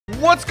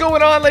What's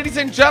going on, ladies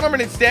and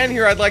gentlemen? It's Dan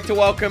here. I'd like to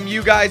welcome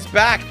you guys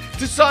back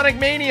to Sonic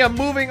Mania.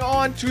 Moving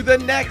on to the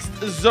next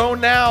zone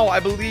now.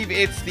 I believe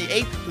it's the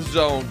 8th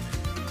zone.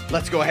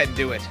 Let's go ahead and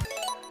do it.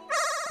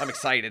 I'm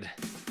excited.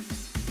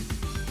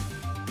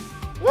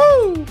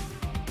 Woo!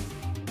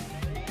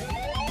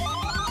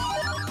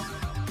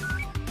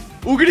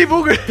 Oogity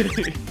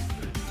boogity!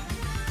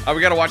 Oh,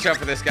 we gotta watch out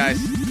for this, guys.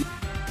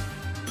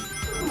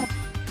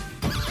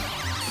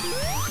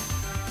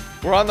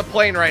 We're on the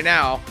plane right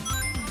now.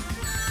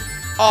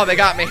 Oh, they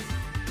got me.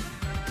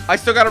 I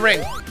still got a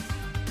ring.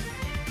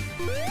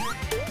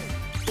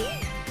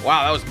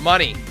 Wow, that was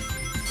money.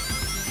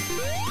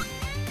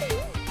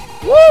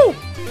 Woo!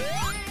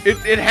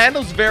 It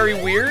handles very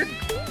weird.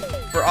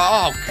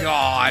 Oh,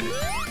 God.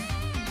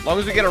 As long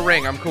as we get a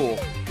ring, I'm cool.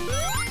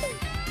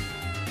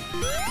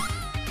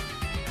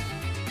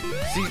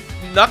 See,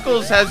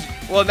 Knuckles has...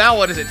 Well, now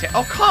what does it take?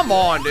 Oh, come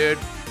on, dude.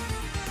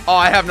 Oh,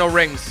 I have no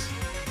rings.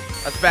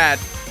 That's bad.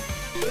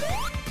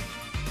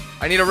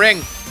 I need a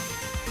ring.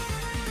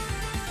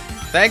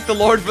 Thank the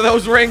Lord for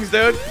those rings,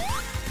 dude.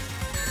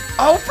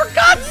 Oh, for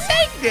God's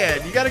sake,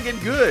 dude. You gotta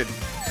get good.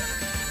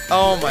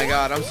 Oh, my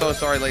God. I'm so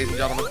sorry, ladies and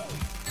gentlemen.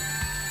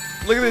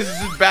 Look at this.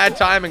 This is bad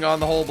timing on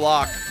the whole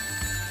block.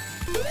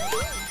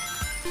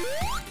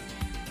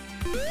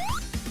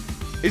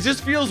 It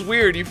just feels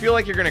weird. You feel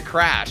like you're gonna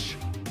crash.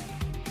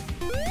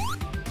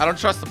 I don't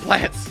trust the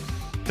plants.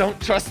 Don't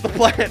trust the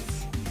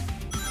plants.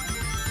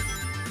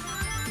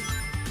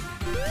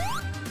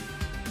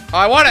 Oh,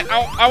 I want it.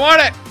 I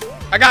want it.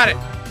 I got it.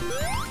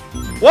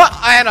 What?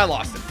 And I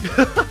lost it.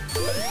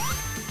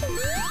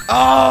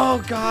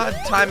 Oh, God.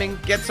 Timing.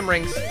 Get some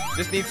rings.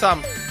 Just need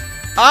some.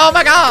 Oh,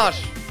 my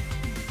gosh.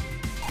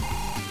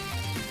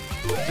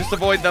 Just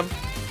avoid them.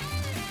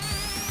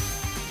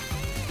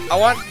 I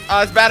want...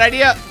 it's a bad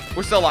idea.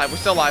 We're still alive. We're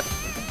still alive.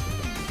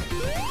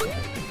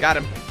 Got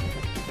him.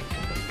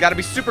 Gotta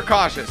be super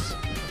cautious.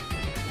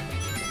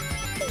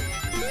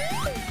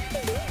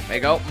 There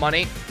you go.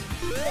 Money.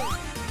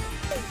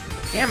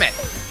 Damn it.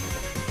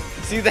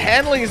 See, the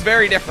handling is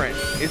very different.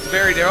 It's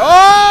very different.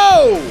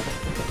 Oh!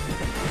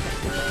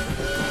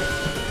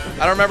 I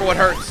don't remember what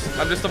hurts.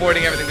 I'm just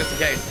avoiding everything just in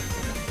case.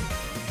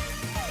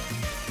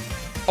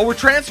 Oh, we're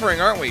transferring,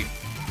 aren't we?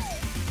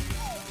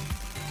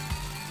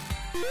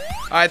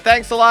 Alright,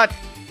 thanks a lot.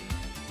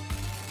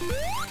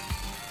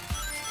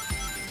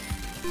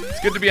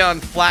 It's good to be on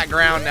flat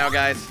ground now,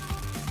 guys.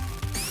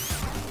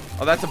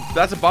 Oh,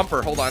 that's a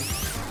bumper. Hold on.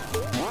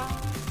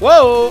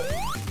 Whoa!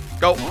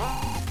 Go.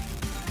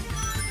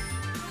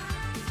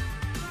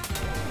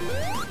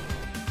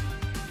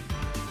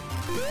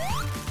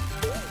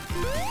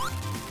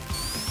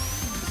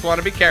 Just want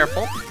to be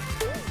careful.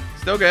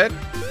 Still good.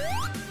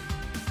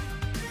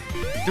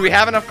 Do we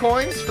have enough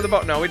coins for the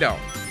boat? No, we don't.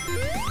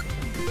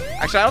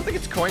 Actually, I don't think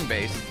it's coin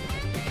based.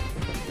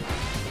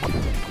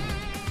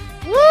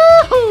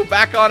 Woohoo!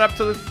 Back on up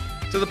to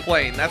the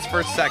plane. That's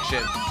first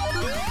section.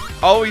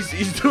 Oh,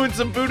 he's doing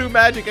some voodoo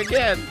magic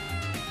again.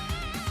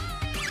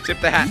 Tip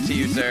the hat to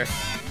you, sir.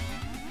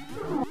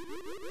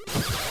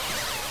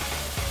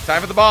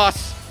 Time for the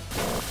boss.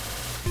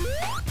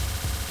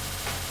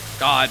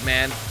 God,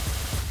 man.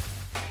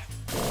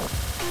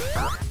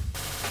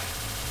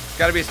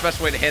 There's gotta be a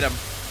special way to hit him.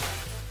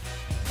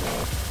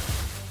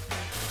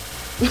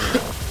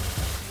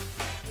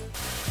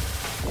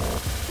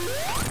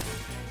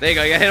 There you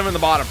go. You gotta hit him in the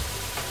bottom.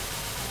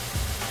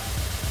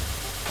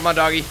 Come on,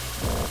 doggy.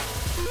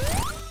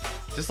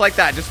 Just like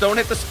that. Just don't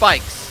hit the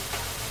spikes.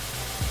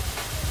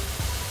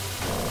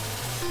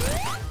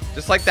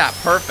 Just like that.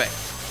 Perfect.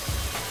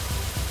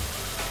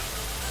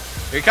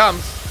 Here he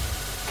comes.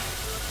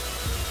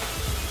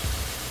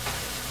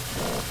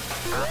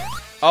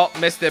 Oh,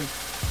 missed him.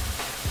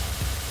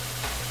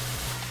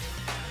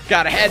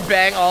 Got a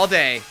headbang all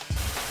day.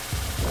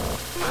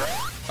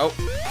 Oh,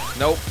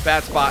 nope.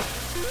 Bad spot.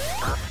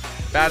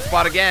 Bad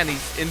spot again.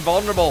 He's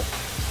invulnerable.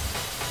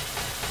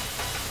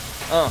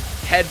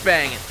 Head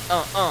banging.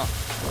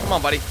 Come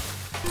on, buddy.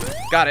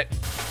 Got it.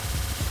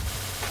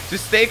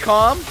 Just stay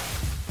calm.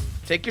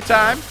 Take your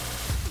time.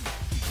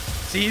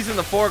 See, he's in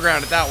the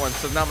foreground at that one,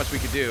 so not much we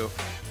could do.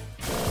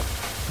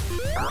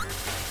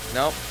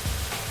 Nope.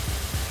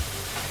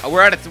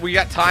 We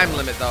got time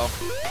limit though.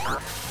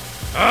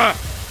 I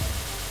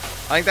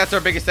think that's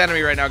our biggest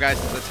enemy right now, guys.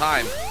 Is the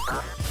time.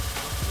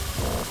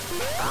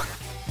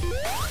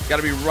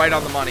 Gotta be right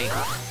on the money.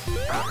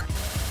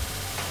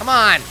 Come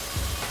on.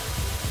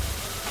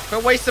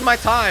 Quit wasting my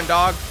time,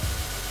 dog.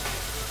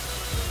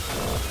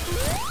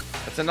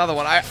 That's another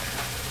one. I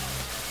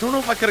don't know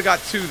if I could have got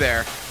two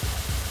there.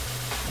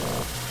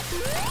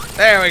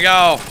 There we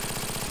go.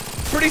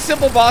 Pretty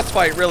simple boss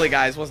fight, really,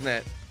 guys, wasn't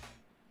it?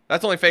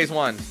 That's only phase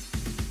 1.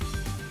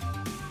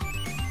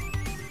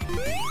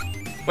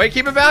 Wait,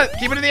 keep it back.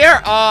 Keep it in the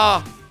air.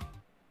 Ah.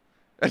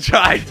 I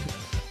tried.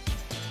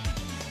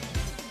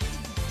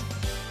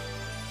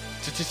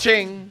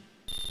 Cha-ching.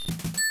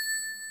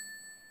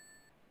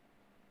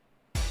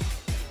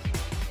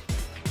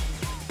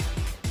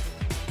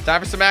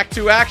 Time for some Act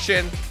 2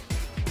 action.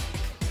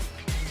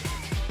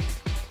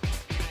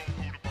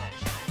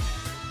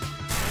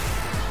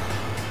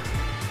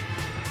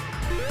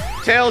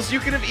 Tails, you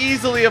could have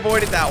easily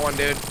avoided that one,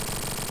 dude.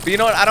 But you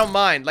know what? I don't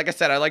mind. Like I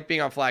said, I like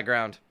being on flat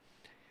ground.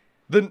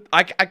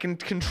 I can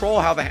control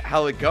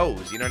how it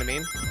goes. You know what I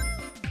mean?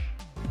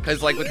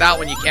 Because like with that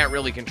one, you can't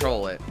really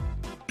control it.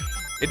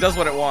 It does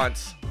what it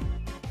wants.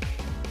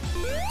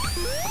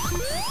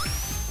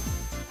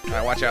 All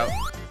right, watch out.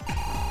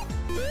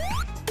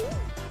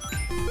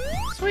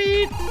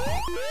 Sweet.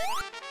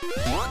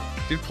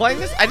 Dude, playing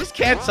this, I just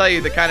can't tell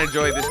you the kind of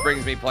joy this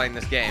brings me playing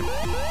this game.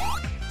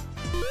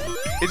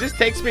 It just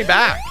takes me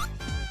back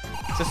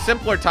to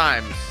simpler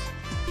times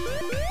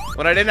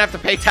when I didn't have to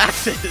pay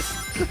taxes.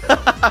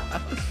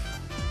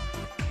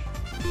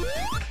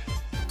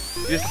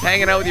 Just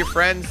hanging out with your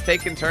friends,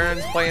 taking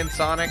turns, playing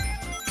Sonic.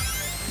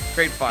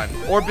 Great fun.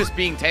 Or just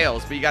being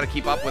Tails, but you got to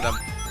keep up with them.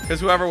 Because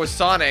whoever was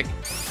Sonic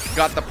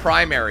got the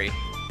primary.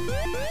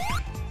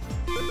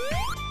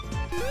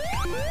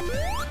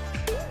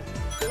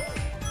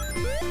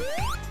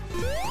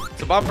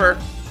 It's a bumper.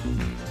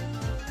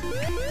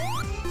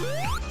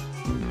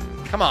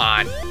 Come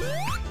on.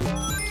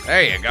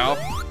 There you go.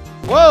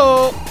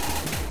 Whoa!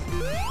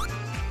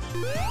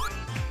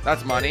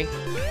 That's money.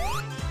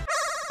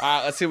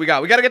 Let's see what we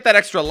got. We got to get that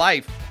extra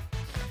life.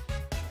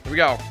 Here we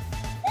go.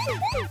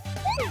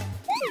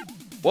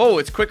 Whoa,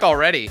 it's quick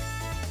already.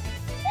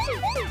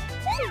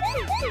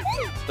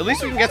 At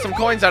least we can get some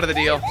coins out of the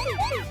deal.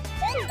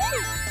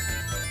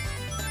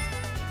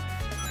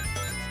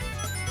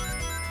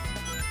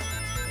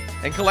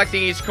 And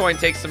collecting each coin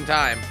takes some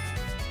time.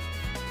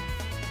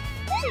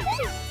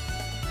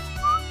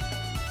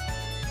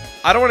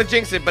 I don't want to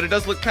jinx it, but it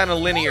does look kind of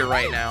linear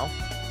right now.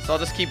 So I'll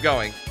just keep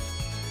going.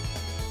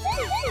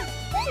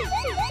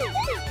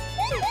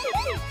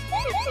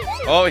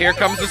 Oh, here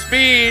comes the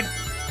speed.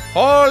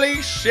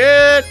 Holy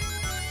shit.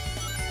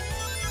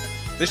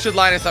 This should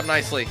line us up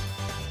nicely.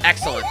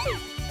 Excellent.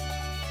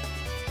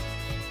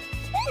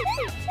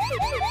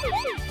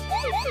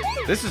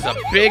 This is a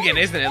big one,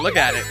 isn't it? Look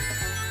at it.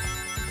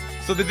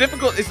 So the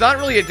difficult, it's not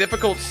really a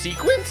difficult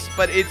sequence,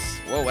 but it's,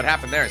 whoa, what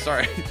happened there?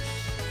 Sorry.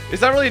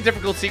 It's not really a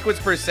difficult sequence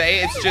per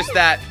se. It's just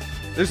that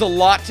there's a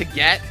lot to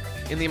get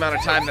in the amount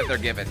of time that they're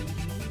given.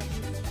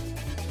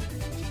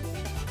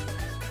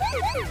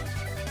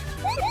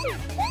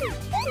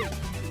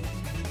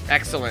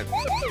 Excellent.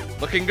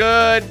 Looking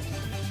good.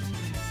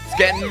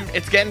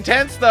 It's getting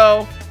tense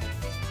though.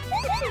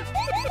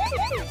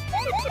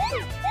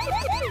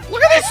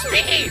 Look at this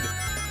speed.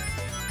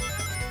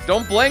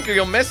 Don't blink or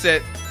you'll miss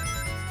it.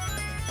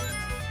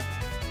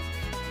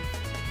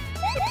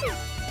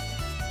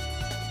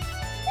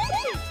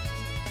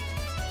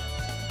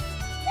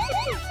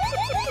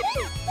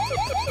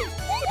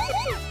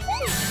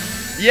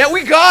 Yeah,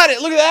 we got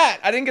it. Look at that.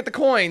 I didn't get the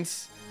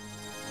coins,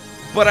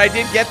 but I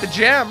did get the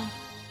gem.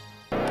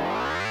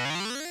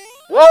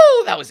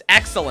 Whoa, that was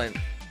excellent.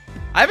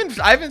 I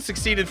haven't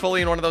succeeded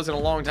fully in one of those in a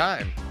long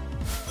time.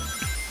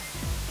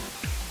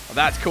 Oh,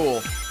 that's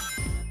cool.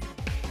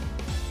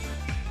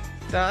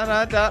 Da,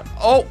 da, da.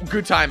 Oh,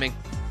 good timing.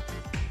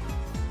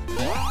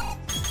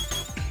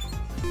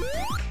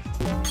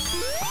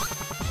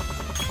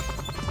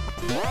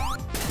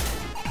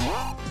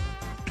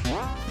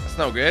 That's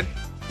no good.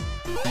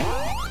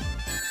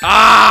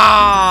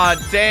 Ah,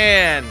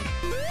 Dan.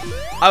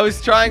 I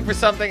was trying for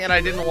something and I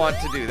didn't want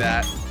to do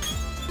that.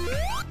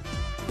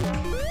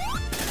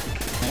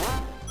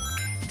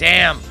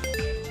 Damn.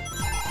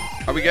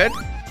 Are we good?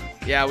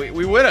 Yeah, we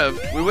would have.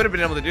 We would have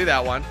been able to do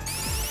that one.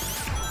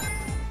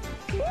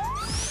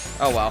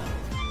 Oh, well.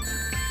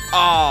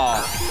 Oh.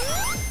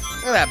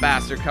 Look at that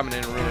bastard coming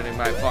in and ruining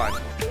my fun.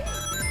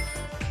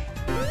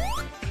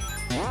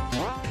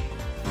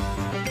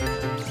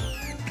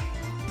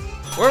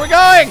 Where are we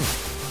going?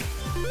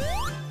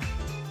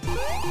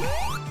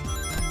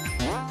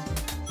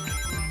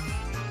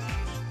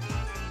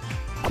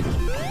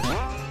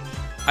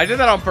 I did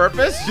that on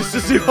purpose just to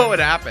see what would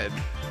happen.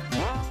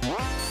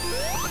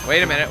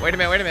 Wait a minute, wait a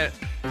minute, wait a minute.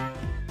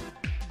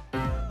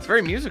 It's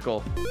very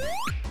musical.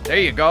 There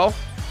you go.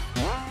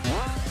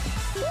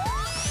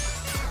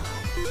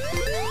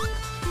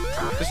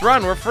 Just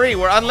run, we're free,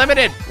 we're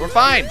unlimited, we're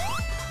fine.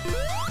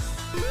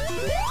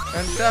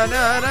 Dun, dun,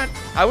 dun, dun.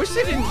 I wish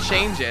they didn't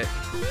change it.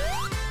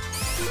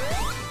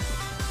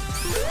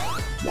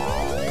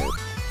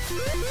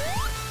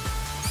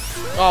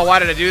 Oh, why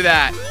did I do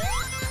that?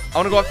 I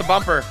want to go off the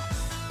bumper.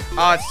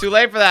 Oh, it's too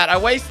late for that. I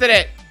wasted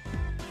it.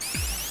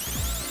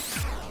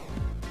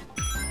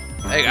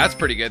 Hey, that's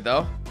pretty good,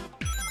 though.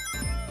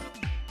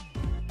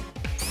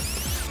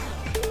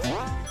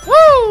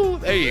 Woo!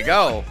 There you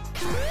go.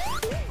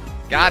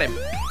 Got him.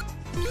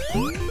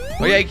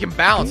 Oh, yeah, you can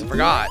bounce. I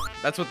forgot.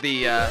 That's what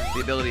the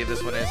ability of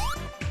this one is.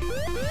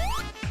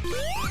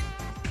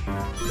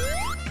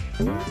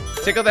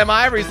 Tickle them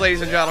ivories,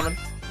 ladies and gentlemen.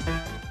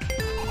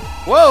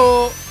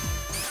 Whoa!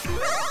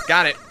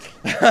 Got it.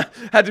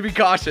 Had to be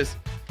cautious.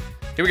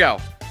 Here we go.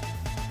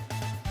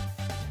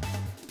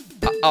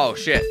 Oh,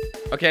 shit.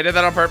 Okay, I did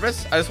that on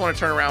purpose. I just want to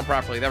turn around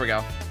properly. There we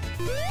go.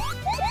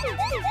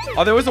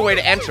 Oh, there was a way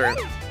to enter.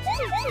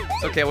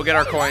 Okay, we'll get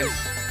our coins.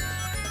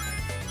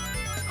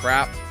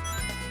 Crap.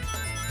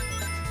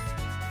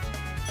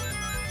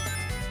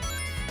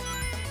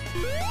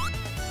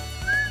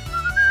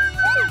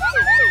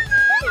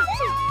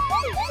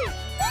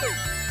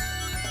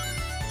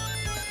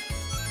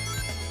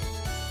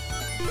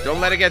 Don't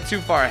let it get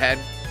too far ahead.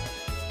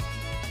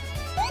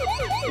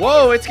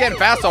 Whoa, it's getting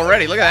fast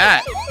already. Look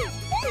at that.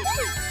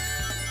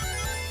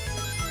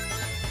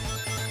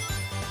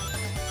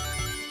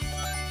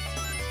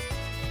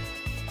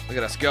 Look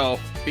at us go.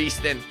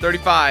 Beastin'.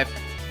 35.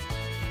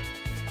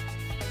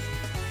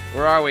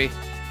 Where are we?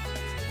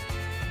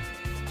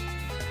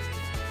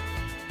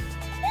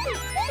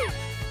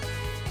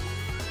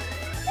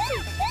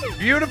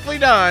 Beautifully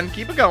done.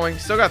 Keep it going.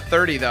 Still got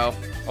 30 though.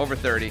 Over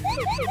 30.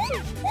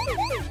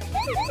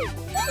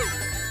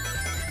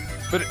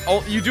 But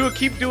oh, you do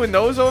keep doing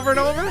those over and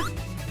over?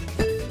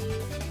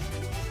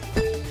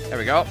 There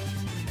we go.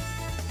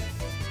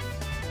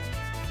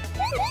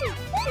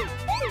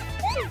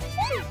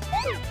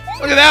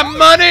 Look at that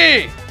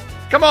money!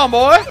 Come on,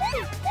 boy.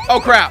 Oh,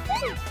 crap.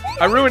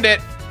 I ruined it.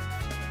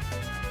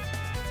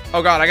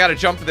 Oh, God. I got to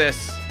jump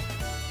this.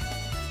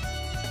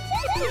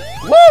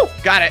 Woo!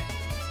 Got it.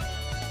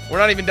 We're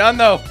not even done,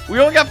 though. We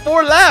only got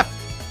 4 left.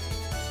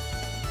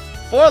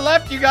 4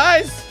 left, you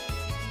guys.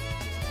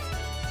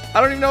 I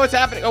don't even know what's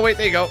happening. Oh, wait.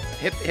 There you go.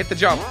 Hit the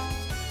jump.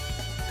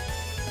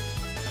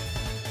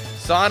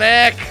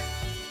 Sonic.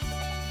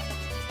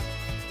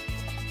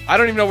 I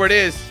don't even know where it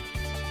is.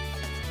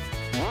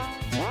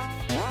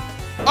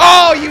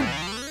 Oh, you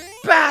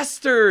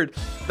bastard.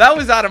 That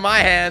was out of my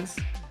hands.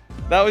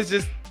 That was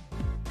just...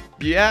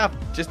 Yeah,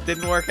 just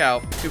didn't work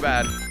out. Too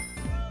bad.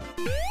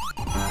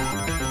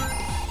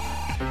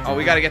 Oh,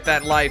 we got to get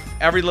that life.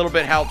 Every little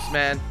bit helps,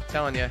 man. I'm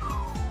telling you.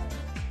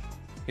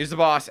 Here's the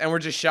boss. And we're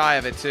just shy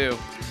of it, too.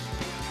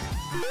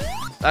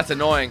 That's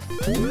annoying.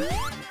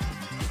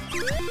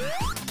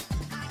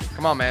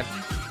 Come on, man.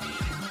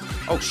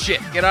 Oh, shit.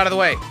 Get out of the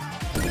way.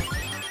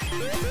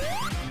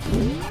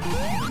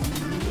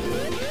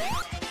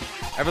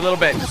 Every little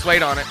bit. Just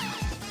wait on it.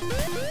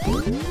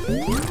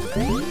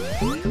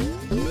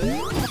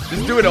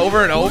 Just do it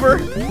over and over.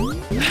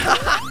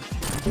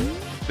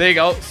 There you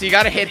go. So you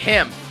got to hit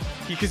him.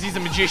 Because he's a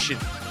magician.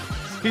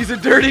 He's a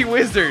dirty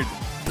wizard.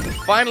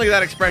 Finally,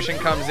 that expression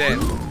comes in.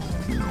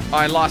 Oh,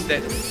 I lost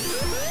it.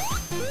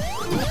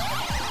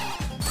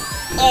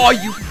 Oh,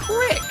 you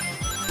prick.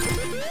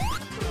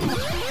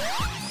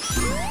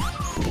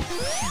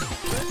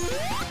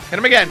 Hit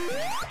him again.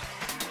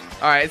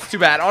 Alright, it's too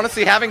bad.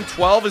 Honestly, having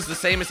 12 is the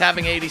same as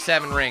having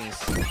 87 rings.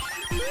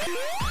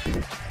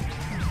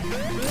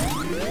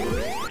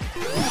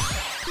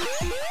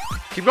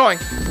 Keep going.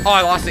 Oh,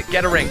 I lost it.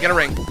 Get a ring. Get a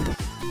ring.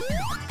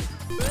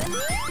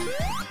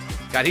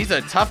 God, he's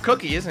a tough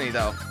cookie, isn't he,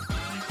 though?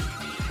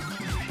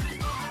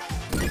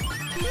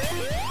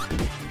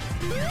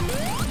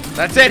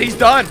 That's it. He's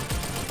done.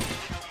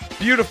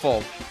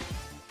 Beautiful.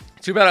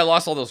 Too bad I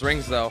lost all those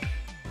rings, though.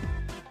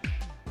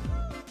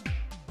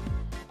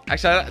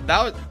 Actually,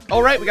 that was...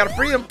 Oh, right. We got to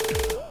free them.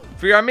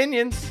 Free our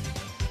minions.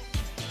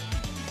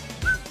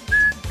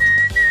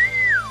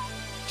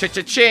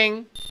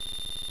 Cha-cha-ching.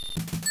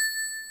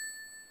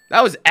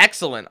 That was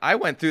excellent. I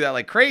went through that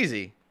like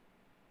crazy.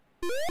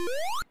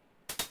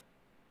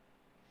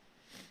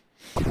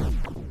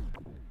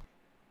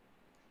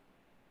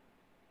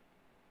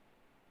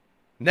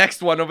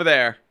 Next one over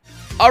there.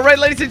 All right,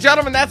 ladies and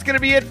gentlemen, that's going to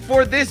be it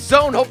for this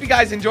zone. Hope you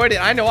guys enjoyed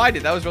it. I know I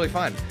did. That was really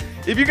fun.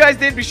 If you guys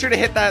did, be sure to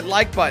hit that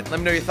like button.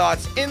 Let me know your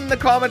thoughts in the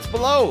comments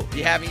below. If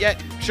you haven't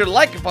yet, be sure to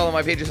like and follow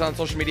my pages on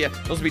social media.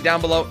 Those will be down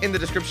below in the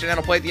description, and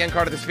I'll play at the end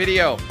card of this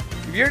video.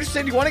 If you're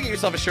interested, you want to get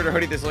yourself a shirt or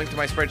hoodie, there's a link to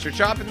my Spreadshirt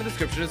shop in the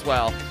description as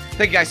well.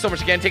 Thank you guys so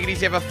much again. Take it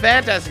easy. Have a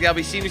fantastic day. I'll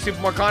be seeing you soon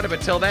for more content,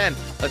 but till then,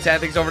 let's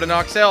hand things over to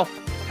Knox Hill.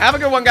 Have a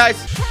good one,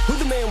 guys. Who's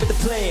the man with the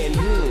plan?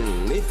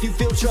 If you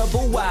feel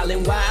trouble,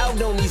 wildin'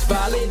 wild on these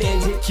violent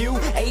and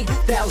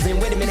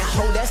DanQ8000. Wait a minute,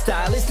 hold that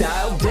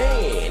style,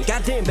 Dan.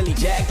 Goddamn Billy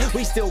Jack,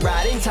 we still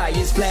riding,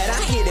 tires flat.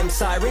 I hear them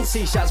sirens,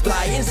 see shots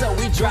flying, so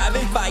we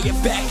driving, fire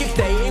back if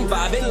they ain't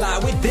vibing. Lie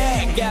with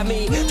that, got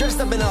me dressed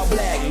up in all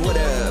black. What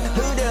up?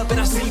 Hood up, and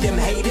I see them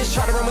haters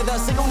try to run with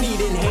us. They gon' need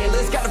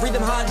inhalers. Gotta breathe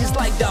them hard just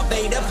like Darth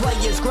Vader.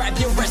 Players, grab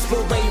your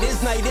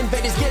respirators. Night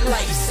invaders get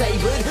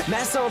lightsabered.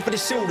 Mask on for the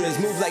shooters,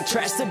 move like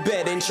trash to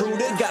bed.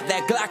 Intruder, got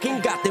that Glock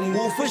and got them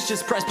woofers.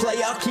 Just press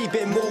play, I'll keep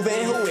it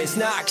moving. Who is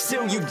Knox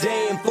Hill, you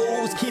damn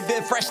fools? Keep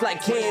it fresh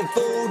like canned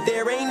food.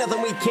 There ain't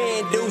nothing we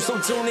can't do, so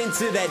tune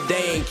into that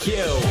DanQ.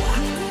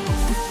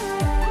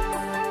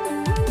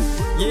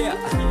 Yeah.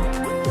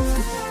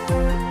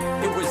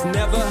 It was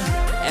never,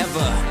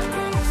 ever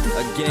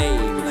a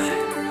game.